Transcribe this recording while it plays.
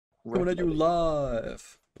Coming at you Regularly.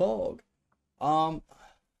 live. Pog. Um,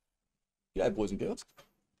 G'day boys and girls.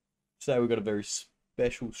 Today we've got a very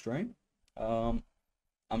special stream. Um,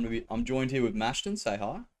 I'm joined here with Mashton. Say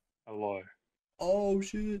hi. Hello. Oh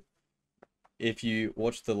shit. If you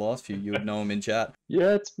watched the last few, you would know him in chat.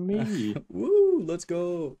 Yeah, it's me. Woo, let's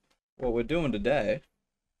go. What we're doing today,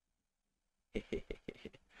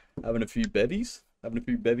 having a few bevies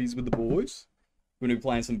with the boys. We're gonna be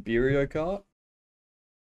playing some Beerio Kart.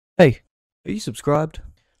 Hey, are you subscribed?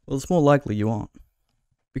 Well, it's more likely you aren't.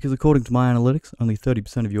 Because according to my analytics, only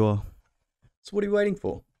 30% of you are. So what are you waiting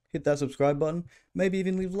for? Hit that subscribe button, maybe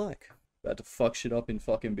even leave a like. About to fuck shit up in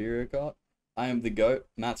fucking Beerio Kart. I am the GOAT.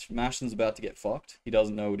 Mashton's about to get fucked. He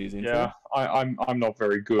doesn't know what he's in Yeah, for. I'm not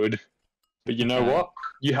very good. But you know Okay. what?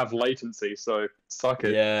 You have latency, so suck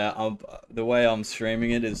it. Yeah, the way I'm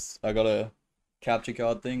streaming it is I got a capture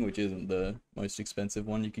card thing, which isn't the most expensive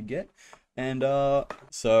one you could get. And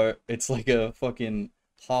so it's like a fucking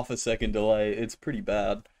half a second delay. It's pretty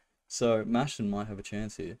bad. So Mashton might have a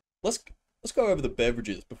chance here. Let's go over the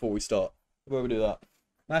beverages before we start. Before we do that.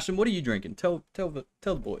 Mashton, what are you drinking? Tell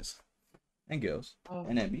the boys and girls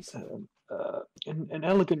and Emmys. An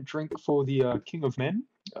elegant drink for the King of Men,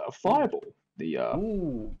 Fireball, the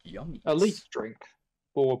Ooh, yummy. elite drink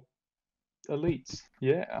for elites.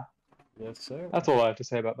 Yeah, Yes, sir. that's all I have to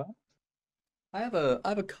say about that. I have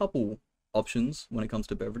a couple options when it comes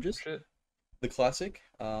to beverages. Shit. The classic,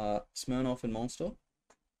 Smirnoff and Monster.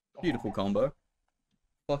 Beautiful combo.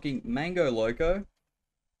 Fucking Mango Loco.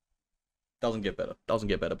 Doesn't get better. Doesn't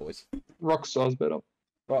get better, boys. Rockstar's better.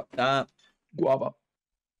 Right. Guava.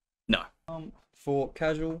 No. For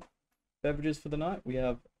casual beverages for the night, we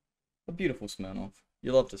have a beautiful Smirnoff.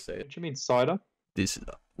 You love to see it. What you mean cider? This.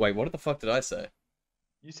 Wait, what the fuck did I say?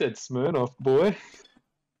 You said Smirnoff, boy.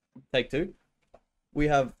 Take two. We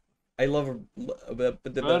have a lover.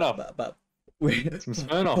 Smirnoff. Some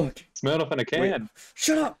Smirnoff. Smirnoff in a can.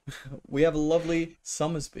 Shut up! We have a lovely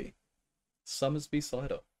Summersby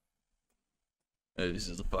cider. Oh, this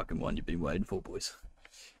is the fucking one you've been waiting for, boys.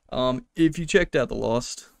 If you checked out the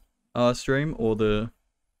last stream or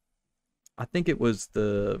I think it was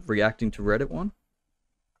the reacting to Reddit one.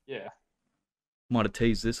 Yeah. Might have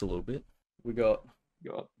teased this a little bit. We got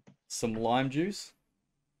Got some lime juice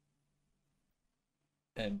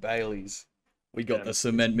and Bailey's. We got the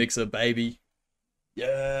cement mixer, baby.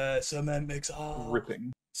 Yeah, cement mixer.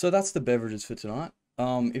 ripping. So that's the beverages for tonight.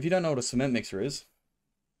 If you don't know what a cement mixer is,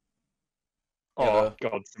 Oh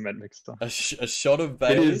god, cement mixer. a shot of It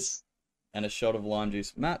Bailey's is. and a shot of lime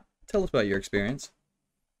juice. Matt, tell us about your experience.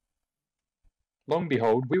 Long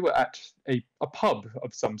behold, we were at a pub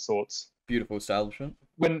of some sorts. Beautiful establishment.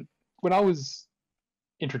 When I was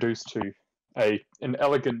introduced to an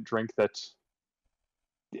elegant drink that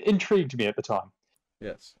intrigued me at the time,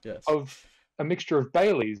 Yes, yes. of a mixture of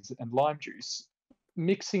Baileys and lime juice,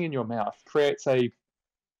 mixing in your mouth creates a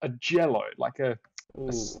jello, like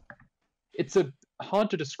Ooh. it's a hard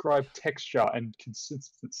to describe texture and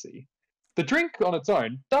consistency. The drink on its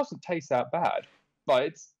own doesn't taste that bad.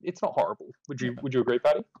 Like it's not horrible. Would you agree,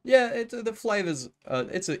 Patty? Yeah, the flavors.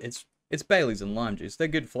 It's Bailey's and lime juice. They're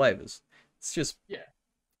good flavors. It's just Yeah.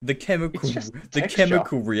 the chemical It's just the texture.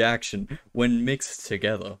 chemical reaction when mixed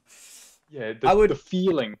together. Yeah, the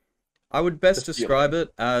feeling. I would best The describe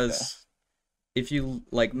it as if you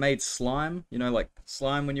like made slime, like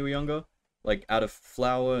slime when you were younger, like out of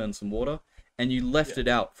flour and some water, and you left it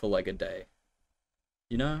out for like a day.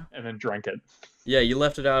 And then drank it. Yeah, you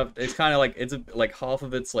left it out. It's kind of like like half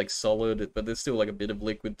of it's like solid, but there's still like a bit of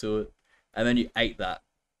liquid to it, and then you ate that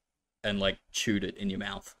and like chewed it in your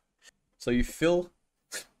mouth. So you fill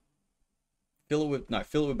it with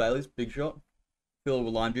Bailey's, big shot. Fill it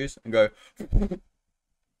with lime juice and go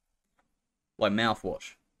like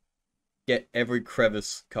mouthwash. Get every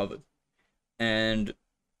crevice covered, and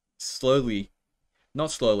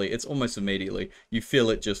not slowly, it's almost immediately, you feel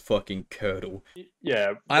it just fucking curdle.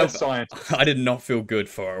 Yeah, we're scientists. I did not feel good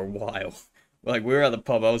for a while. Like, we were at the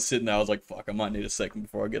pub, I was sitting there, I was like, fuck, I might need a second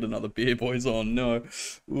before I get another beer, boys. Oh no.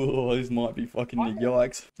 Oh, this might be fucking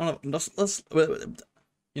yikes. Let's,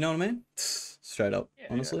 you know what I mean? Straight up,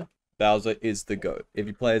 honestly. Bowser is the GOAT. If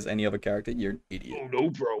you play as any other character, you're an idiot. Oh no,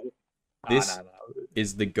 bro. This No.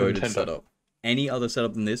 is the goated Nintendo. setup. Any other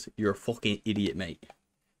setup than this, you're a fucking idiot, mate.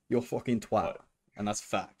 You're a fucking twat. And that's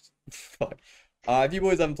fact. Fuck. If you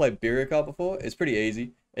boys haven't played Beerio Kart before, it's pretty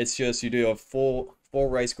easy. It's just you do a four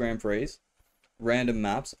race Grand Prix, random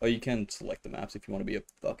maps, or you can select the maps if you want to be a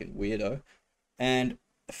fucking weirdo. And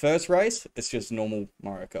the first race, it's just normal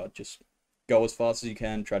Mario Kart. Just go as fast as you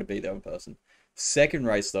can, try to beat the other person. Second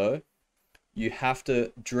race though, you have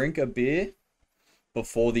to drink a beer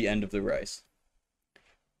before the end of the race.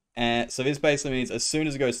 And so this basically means as soon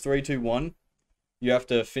as it goes 3, 2, 1, you have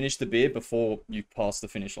to finish the beer before you pass the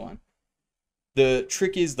finish line. The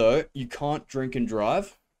trick is, though, you can't drink and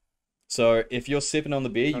drive. So if you're sipping on the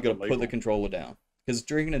beer, you got to put the controller down. Because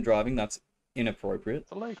drinking and driving, that's inappropriate.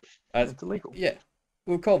 It's illegal. It's illegal. Yeah.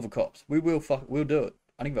 We'll call the cops. We'll do it.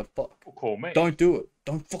 I don't give a fuck. Well, call me. Don't do it.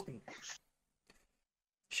 Don't fucking...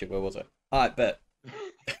 Shit, where was I? Alright, bet.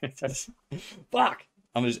 Fuck!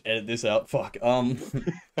 I'm gonna just edit this out. Fuck.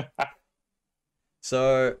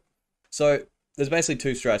 So there's basically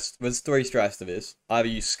two strats. There's three strats to this. Either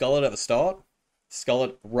you scull it at the start, scull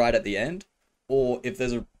it right at the end, or if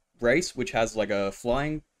there's a race which has like a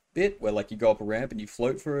flying bit where like you go up a ramp and you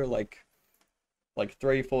float for like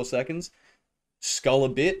 3-4 seconds, scull a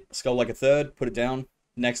bit, scull like a third, put it down,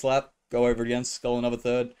 next lap, go over it again, scull another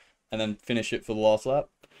third, and then finish it for the last lap.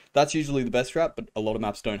 That's usually the best strat, but a lot of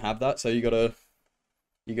maps don't have that, so you gotta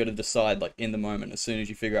decide like in the moment as soon as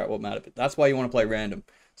you figure out what map. That's why you want to play random,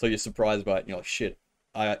 so you're surprised by it and you're like, shit,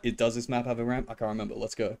 does this map have a ramp? I can't remember.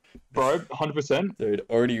 Let's go, bro. 100%, dude.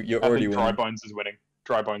 You're already winning. Dry Bones is winning.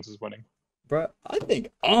 Dry Bones is winning, bro. I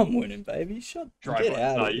think I'm winning, baby. Get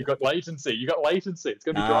out of here. You got latency. It's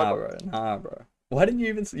gonna be Dry Bones. Nah, bro. Why didn't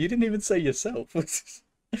you didn't even say yourself?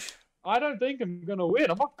 I don't think I'm gonna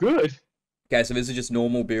win. I'm not good. Okay, so this is just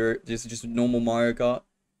normal beer. This is just normal Mario Kart.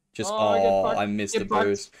 I missed the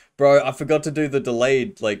boost. Bro, I forgot to do the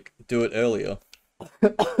delayed, like, do it earlier.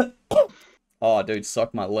 Oh, dude,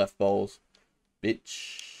 suck my left balls.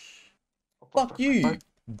 Bitch. Fuck you,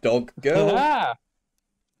 dog girl. Ah.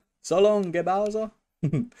 So long, get Bowser.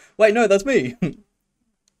 Wait, no, that's me.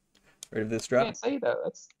 Rid of this strap. I can't say that.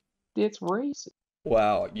 That's racist.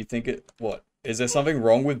 Wow, you think it... What? Is there something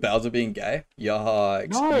wrong with Bowser being gay? Yikes.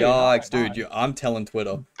 Yikes, dude. No. I'm telling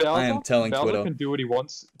Twitter. I am telling Twitter. Bowser can do what he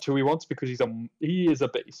wants because he is a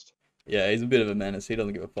beast. Yeah, he's a bit of a menace. He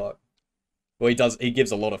doesn't give a fuck. Well, he does. He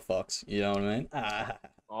gives a lot of fucks. You know what I mean?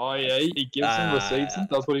 Oh, yeah. He gives and receives and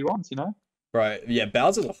does what he wants, you know? Right. Yeah,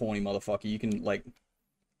 Bowser's a horny motherfucker. You can, like...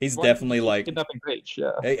 He's definitely, like... Kidnapping Peach,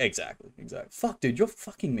 yeah. Exactly. Fuck, dude. You're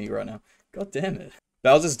fucking me right now. God damn it.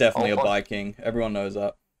 Bowser's definitely a bike king. Everyone knows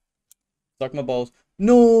that. Suck my balls.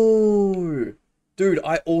 No! Dude,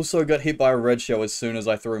 I also got hit by a red shell as soon as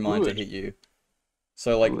I threw mine to hit you.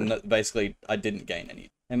 So, like, basically, I didn't gain any.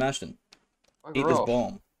 Hey, Mashton. Eat this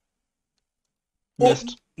bomb.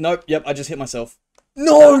 Missed. Oh, nope, yep, I just hit myself.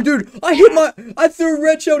 No, dude! I threw a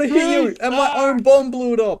red shell to hit you, and my own bomb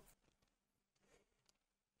blew it up.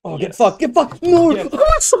 Oh, get fucked! No! Yes.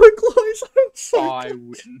 I'm so close! I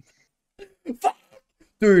win. Fuck!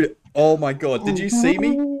 Dude, oh my god, did you see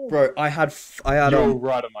me? Bro, I had You're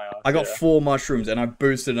right on my ass. I got 4 mushrooms and I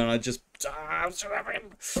boosted and I just...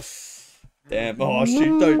 Damn, oh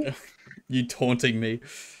shit, don't... You taunting me.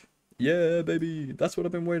 Yeah, baby, that's what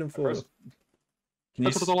I've been waiting for. That's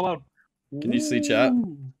what it's all about. Can you see chat?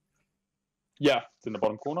 Yeah, it's in the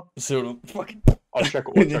bottom corner. Fucking... I'll check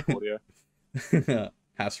audio.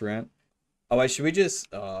 House rant. Oh wait, should we just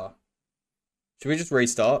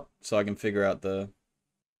restart so I can figure out the...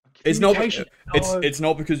 It's not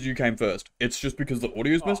because you came first. It's just because the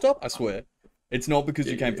audio's messed up, I swear. It's not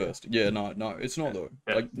because you came first. Yeah, no, it's not though.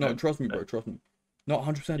 Like, no, trust me, bro, trust me. Not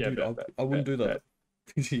 100%, dude. I wouldn't do that.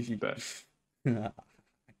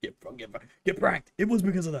 Get pranked. It was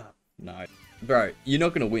because of that. No. Bro, you're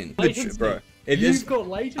not gonna win. Bro. You've got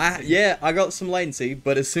latency. Yeah, I got some latency,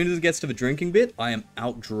 but as soon as it gets to the drinking bit, I am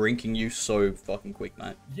out drinking you so fucking quick,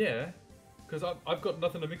 mate. Yeah. Because I've got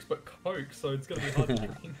nothing to mix but Coke, so it's gonna be hard to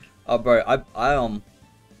drink. Oh, bro,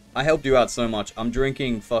 I helped you out so much. I'm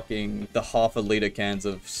drinking fucking the half-a-liter cans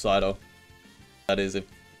of cider. That is, if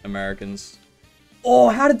Americans... Oh,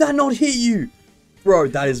 how did that not hit you? Bro,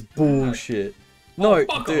 that is bullshit. No,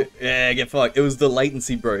 dude. Yeah, get fucked. It was the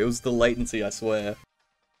latency, bro. It was the latency, I swear.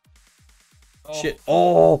 Oh, shit.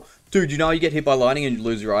 Oh, dude, you know how you get hit by lightning and you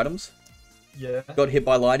lose your items? Yeah. Got hit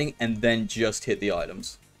by lightning and then just hit the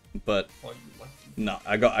items. But no,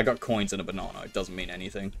 I got coins and a banana. It doesn't mean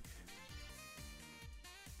anything.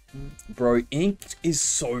 Bro, ink is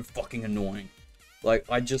so fucking annoying. Like,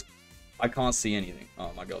 I can't see anything.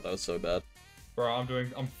 Oh my god, that was so bad. Bro, I'm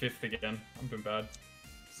 5th again. I'm doing bad.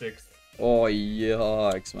 6th. Oh,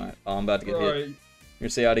 yikes, mate. Oh, I'm about to get hit. You gonna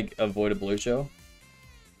see how to avoid a blue shell?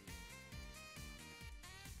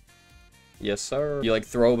 Yes, sir. You, like,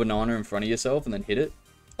 throw a banana in front of yourself and then hit it.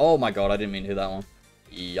 Oh my god, I didn't mean to hit that one.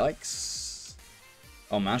 Yikes.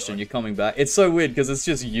 Oh, Mashton, you're coming back. It's so weird, because it's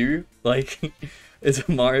just you. Like, it's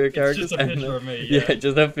a Mario character. It's just a picture of me, yeah. Yeah,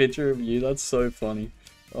 just a picture of you. That's so funny.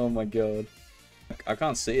 Oh my god. I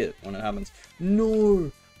can't see it when it happens.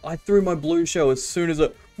 No! I threw my blue shell as soon as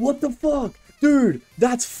it... What the fuck? Dude,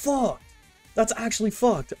 that's fucked. That's actually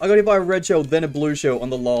fucked. I got hit by a red shell, then a blue shell on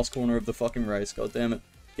the last corner of the fucking race. God damn it.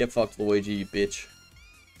 Get fucked, Luigi, you bitch.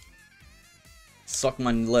 Suck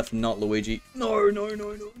my left nut, Luigi. No, no,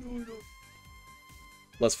 no, no, no, no.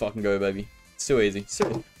 Let's fucking go, baby. It's too easy.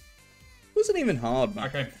 It wasn't even hard, man.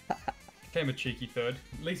 Okay. Came a cheeky third.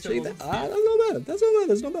 At least Gee, it wasn't. that's not bad. That's not bad.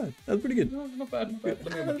 That's not bad. That's pretty good. No, not bad. Not bad.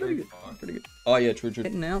 Let me have a Pretty drink. good. Pretty good. Oh yeah, true.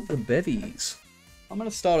 Getting out the bevies. I'm gonna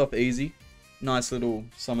start off easy. Nice little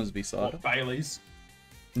Summersby cider. Bailey's.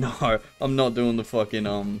 No, I'm not doing the fucking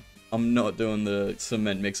I'm not doing the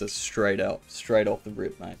cement mixer straight off the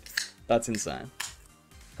rip, mate. That's insane.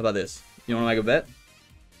 How about this? You wanna make a bet?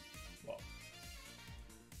 What?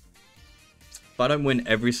 If I don't win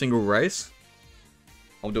every single race,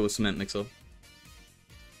 I'll do a cement mixer.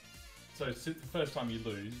 So the first time you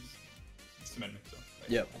lose, cement mixer.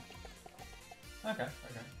 Yep. Okay.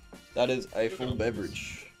 That is a full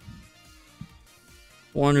beverage.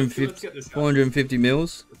 Let's get this out. 450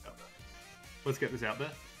 mils. Let's get this out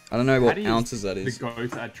there. I don't know what Paddy ounces that The is.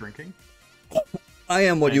 goat at drinking. I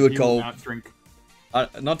am what you would call, drink.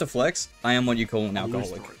 not to flex, I am what you call an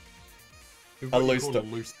alcoholic. A loose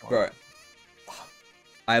throat. Bro,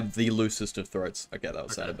 I have the loosest of throats. Okay, that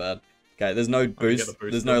was sounded bad. Okay, there's no boost.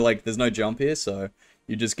 There's no there's no jump here, so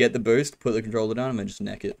you just get the boost, put the controller down, and then just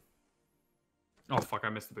neck it. Oh fuck! I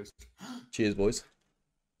missed the boost. Cheers, boys.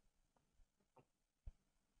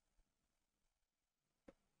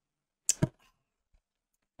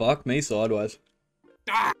 Fuck me sideways.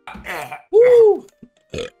 Woo!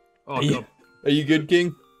 Oh god. Are you good,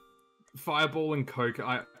 King? Fireball and Coke.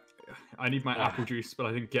 I need my apple juice, but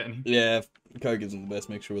I didn't get any. Yeah, Coke isn't the best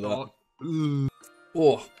mixture with that. Oh.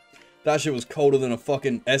 Oh, that shit was colder than a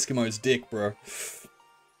fucking Eskimo's dick, bro.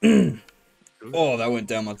 Oh, that went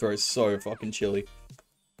down my throat so fucking chilly.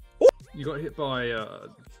 You got hit by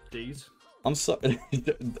D's. I'm so...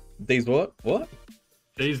 These what? What?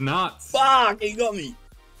 D's nuts. Fuck, he got me.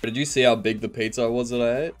 Did you see how big the pizza was that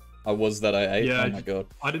I ate? I ate? Yeah, oh my god.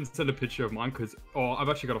 I didn't send a picture of mine because... Oh, I've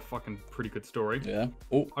actually got a fucking pretty good story. Yeah?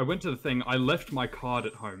 Oh. I went to the thing. I left my card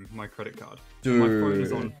at home, my credit card. Dude. My phone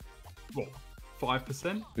is on, what,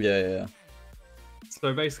 5%? Yeah.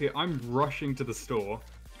 So basically, I'm rushing to the store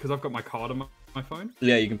because I've got my card on my phone.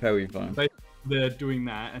 Yeah, you can pay with your phone. They're doing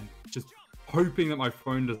that and just hoping that my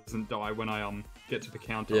phone doesn't die when I get to the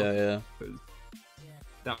counter. Yeah. Because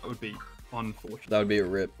that would be unfortunate. That would be a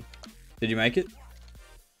rip. Did you make it?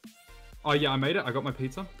 Oh yeah, I made it. I got my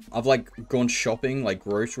pizza. I've like gone shopping, like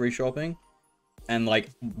grocery shopping, and like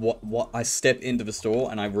what I step into the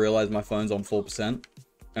store and I realize my phone's on 4%,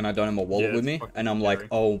 and I don't have my wallet with me, and I'm like,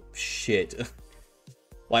 oh shit.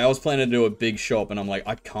 Like I was planning to do a big shop, and I'm like,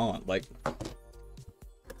 I can't. Like,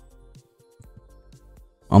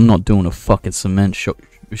 I'm not doing a fucking cement shop.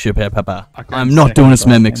 I'm not doing a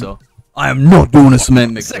cement mixer. I am not doing a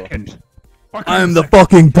cement mixer. I am the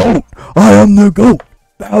fucking goat. I am the goat.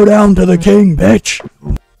 Bow down to the king, bitch.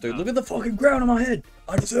 Dude, look at the fucking ground on my head.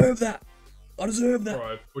 I deserve that. I deserve that.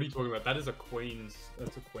 Bro, what are you talking about? That is a Queen's.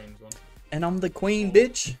 That's a Queen's one. And I'm the queen,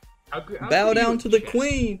 bitch. How Bow down to the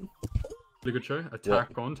queen. Pretty good show.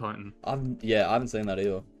 Attack on Titan. I haven't seen that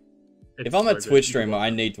either. It's If I'm a so Twitch good. streamer, I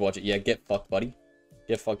need to watch it. Yeah, get fucked, buddy.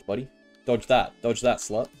 Get fucked, buddy. Dodge that,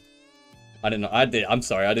 slut. I didn't know. I'm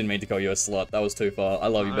sorry. I didn't mean to call you a slut. That was too far. I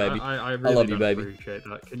love you, baby. I really love you, don't baby. appreciate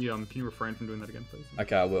that. Can you refrain from doing that again, please?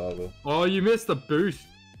 Okay, I will. Oh, you missed the boost.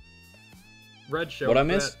 Red shell. What I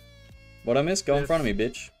miss? bet. What I miss? Go in front of me,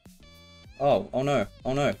 bitch. Oh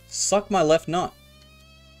no. Suck my left nut.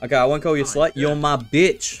 Okay, I won't call you a slut. You're my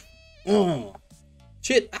bitch. Oh.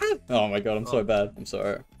 Shit. Ah. Oh my god, I'm so bad. I'm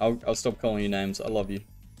sorry. I'll stop calling you names. I love you.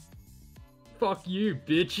 Fuck you,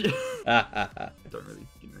 bitch. Don't really,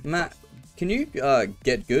 Matt, can you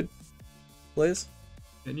get good, please?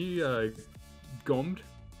 Can you gommed?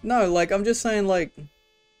 No, like I'm just saying, like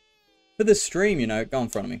for the stream, you know, go in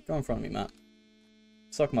front of me. Go in front of me, Matt.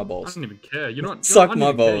 Suck my I balls. don't even care. You're not. Suck I don't my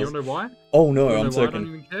even care. balls. You wanna know why? Oh no, You wanna I'm know why I don't sucking.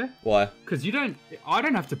 even care. Why? Because you don't. I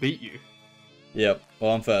don't have to beat you. Yep.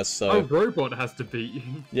 Well, I'm first, so. A robot has to beat you.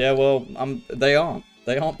 Yeah. Well, They aren't.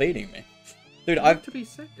 They aren't beating me. Dude, You have I've to be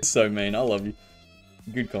second. so mean. I love you.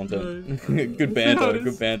 Good content. No. Good banter. No,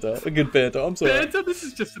 Good banter. Good banter. I'm sorry. Banter. This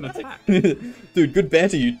is just an attack. Dude, good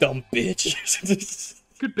banter, you dumb bitch.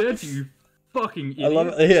 Good banter, you fucking idiot. I love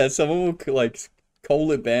it. Yeah, someone will like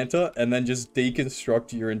call it banter and then just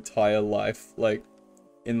deconstruct your entire life, like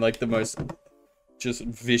in like the most just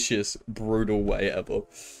vicious, brutal way ever.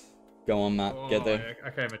 Go on, Matt. Get there.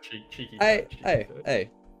 Okay, I'm a cheeky. Hey.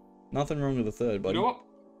 Nothing wrong with the third, buddy. You know what?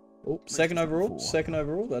 Oh, second overall. Second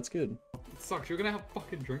overall. That's good. It sucks. You're gonna have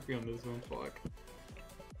fucking drink me on this one. Fuck.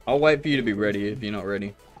 I'll wait for you to be ready if you're not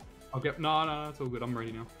ready. I'll get. No, it's all good. I'm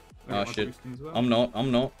ready now. Oh shit. I'm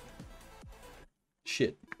not.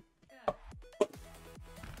 Shit.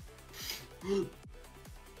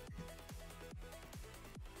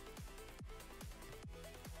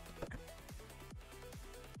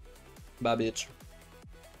 Bye, bitch.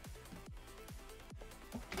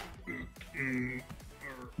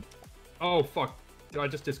 Oh fuck! I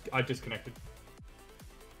disconnected.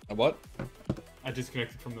 A what? I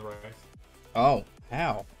disconnected from the race. Oh,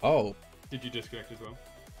 how? Oh, Did you disconnect as well?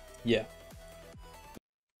 yeah.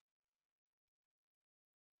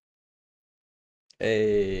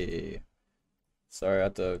 Hey. Sorry, I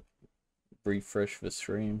had to refresh the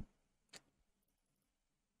stream.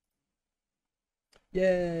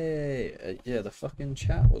 Yay! Yeah, the fucking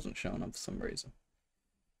chat wasn't showing up for some reason.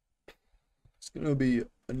 It's gonna be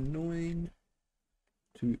annoying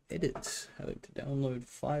to edit, having to download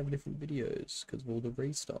 5 different videos because of all the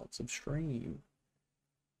restarts of stream.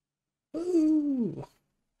 Woo!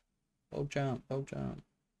 Bog jump, bog jump.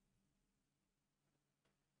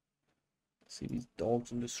 See these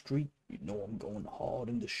dogs in the street, you know I'm going hard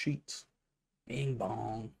in the sheets. Bing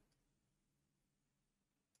bong.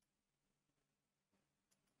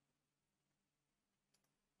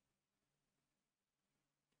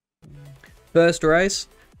 First race.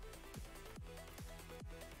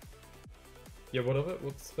 Yeah, what of it?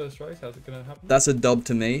 What's the first race? How's it gonna happen? That's a dub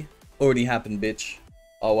to me. Already happened, bitch.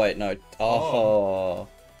 Oh wait, no. Oh.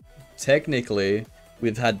 Technically,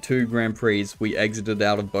 we've had 2 Grand Prix. We exited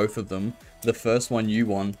out of both of them. The first one you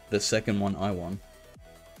won. The second one I won.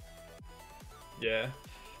 Yeah.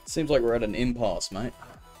 Seems like we're at an impasse, mate.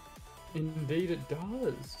 Indeed it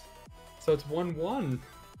does. So it's 1-1.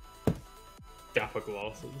 Gaffer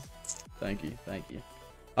glasses. Thank you, thank you.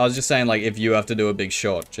 I was just saying, like, if you have to do a big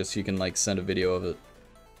shot, just you can, like, send a video of it.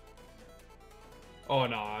 Oh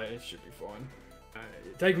no, it should be fine.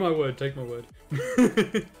 Take my word, take my word.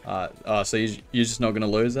 So you're just not gonna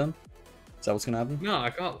lose then? Is that what's gonna happen? No,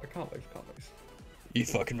 I can't lose, You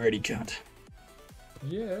fucking ready, cunt.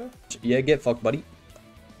 Yeah. Yeah, get fucked, buddy.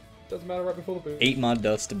 Doesn't matter right before the boot. Eat my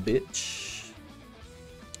dust, bitch.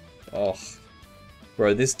 Oh.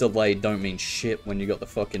 Bro, this delay don't mean shit when you got the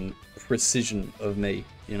fucking precision of me,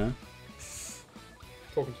 you know?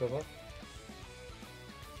 Talking to her.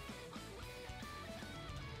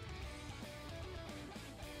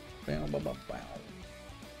 Bow, bow, bow, bow.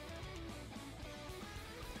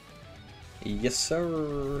 Yes,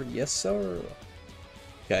 sir. Yes, sir.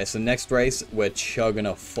 Okay, so next race, we're chugging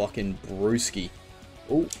a fucking brewski.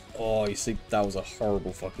 Oh, you see, that was a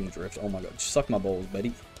horrible fucking drift. Oh my god, suck my balls,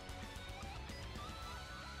 Betty.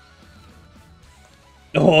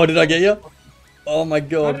 Oh, did I get you? Oh my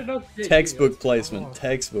god. Textbook placement,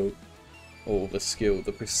 textbook. Oh, the skill,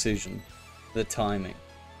 the precision, the timing.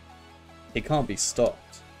 He can't be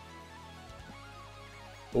stopped.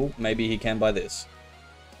 Oh, maybe he can by this.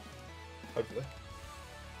 Hopefully.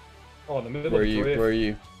 Oh, in the middle Where are of the you? drift. Where are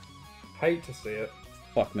you? Hate to see it.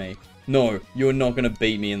 Fuck me. No, you're not gonna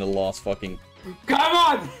beat me in the last fucking... Come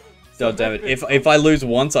on! God damn it. If I lose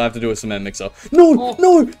once, I have to do a cement mixer. No,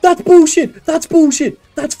 no, that's bullshit. That's bullshit.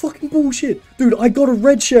 That's fucking bullshit. Dude, I got a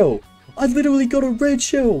red shell. I literally got a red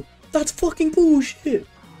shell. That's fucking bullshit.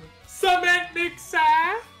 Cement mixer!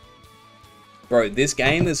 Bro, this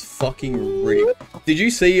game is fucking rigged. Did you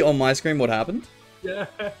see on my screen what happened? Yeah.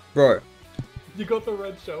 Bro. You got the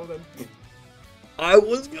red shell then. I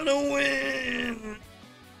was gonna win.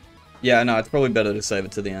 Yeah, no, it's probably better to save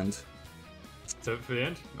it to the end. So for the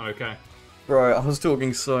end? Okay. Bro, I was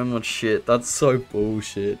talking so much shit. That's so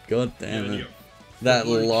bullshit. God damn it. That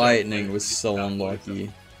lightning was so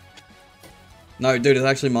unlucky. No, dude, it's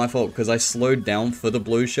actually my fault because I slowed down for the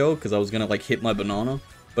blue shell because I was gonna like hit my banana,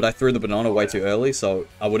 but I threw the banana way too early, so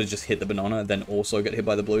I would have just hit the banana and then also get hit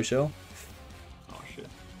by the blue shell. Oh shit.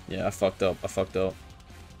 Yeah, I fucked up. I fucked up.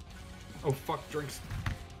 Oh fuck, drinks.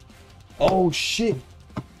 Oh shit.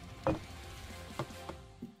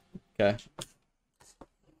 Okay.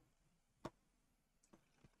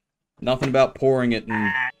 Nothing about pouring it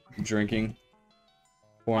and drinking.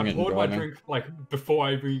 Pouring it and poured my driving. drink like before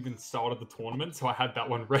I even started the tournament, so I had that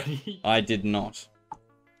one ready. I did not.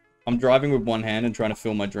 I'm driving with one hand and trying to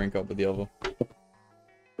fill my drink up with the other.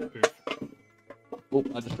 Oh,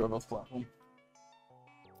 I just drove off the platform.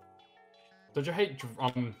 Don't you hate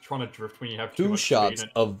trying to drift when you have Two much shots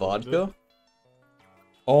speed of vodka?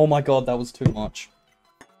 Oh my god, that was too much.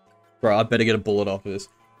 Bro, I better get a bullet off of this.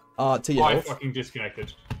 To your I health. fucking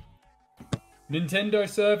disconnected. Nintendo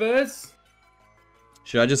servers?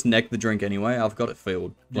 Should I just neck the drink anyway? I've got it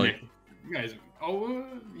filled. Like, Yeah,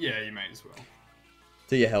 you may as well.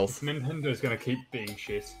 to your health. Nintendo's gonna keep being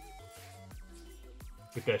shit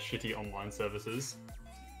with their shitty online services.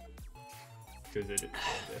 Because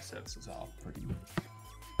their services are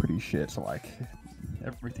pretty shit. Like,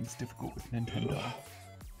 everything's difficult with Nintendo.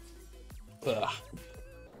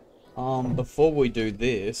 Ugh. Before we do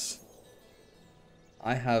this,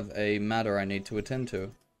 I have a matter I need to attend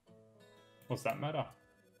to. What's that matter?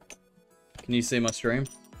 Can you see my stream?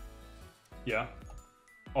 Yeah.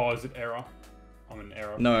 Oh, is it error? I'm in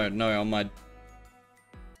error. No, on my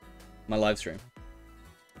live stream.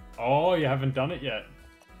 Oh, you haven't done it yet.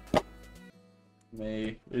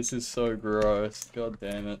 Me. This is so gross. God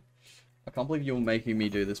damn it. I can't believe you're making me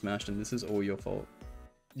do this, Mashton. This is all your fault.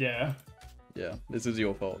 Yeah. Yeah, this is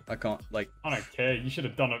your fault. I can't, like... I don't care. You should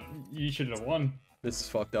have done it. You should have won. This is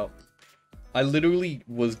fucked up. I literally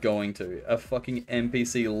was going to. A fucking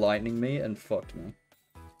NPC lightning me and fucked me.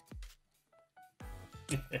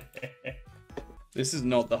 This is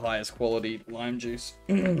not the highest quality lime juice.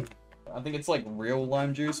 I think it's like real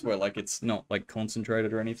lime juice where like it's not like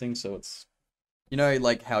concentrated or anything, so it's... You know,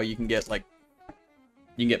 like how you can get like...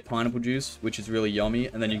 You can get pineapple juice, which is really yummy,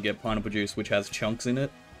 and then you can get pineapple juice which has chunks in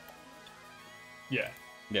it. Yeah.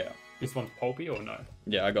 Yeah. This one's pulpy or no?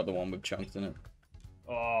 Yeah, I got the one with chunks in it.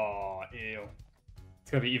 Oh, ew.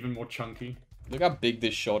 It's gonna be even more chunky. Look how big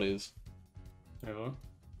this shot is. Ever.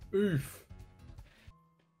 Oof.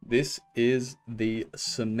 This is the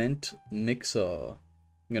cement mixer.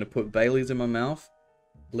 I'm gonna put Bailey's in my mouth,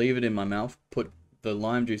 leave it in my mouth, put the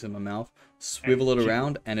lime juice in my mouth, swivel it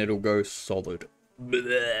around, and it'll go solid.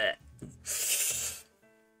 Blech.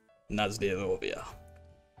 Nazdrovia.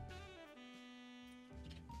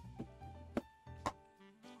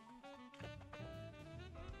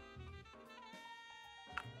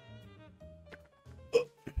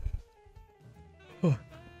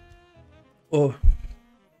 Oh.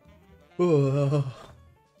 Oh.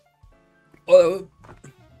 Oh.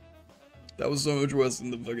 That was so much worse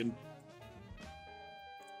than the fucking...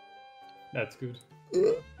 That's good.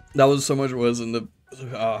 That was so much worse than the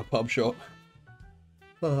pub shop.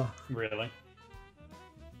 Really?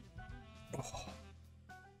 Oh.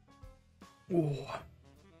 Oh.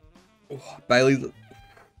 Oh. Bailey's...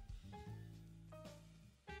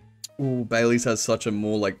 Ooh, Bailey's has such a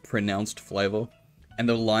more, like, pronounced flavor. And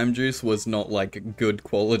the lime juice was not, like, good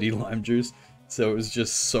quality lime juice. So it was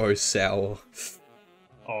just so sour.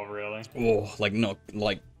 Oh, really? Oh, like, not,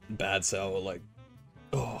 like, bad sour, like...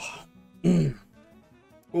 Oh.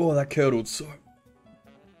 Oh, that curdled so...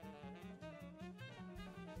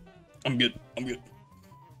 I'm good. I'm good.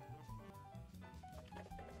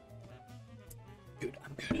 Good,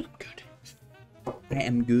 I'm good, I'm good. I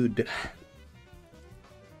am good.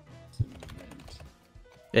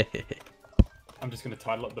 I'm just gonna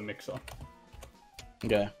title up the mixer.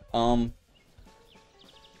 Okay. I'm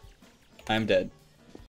dead.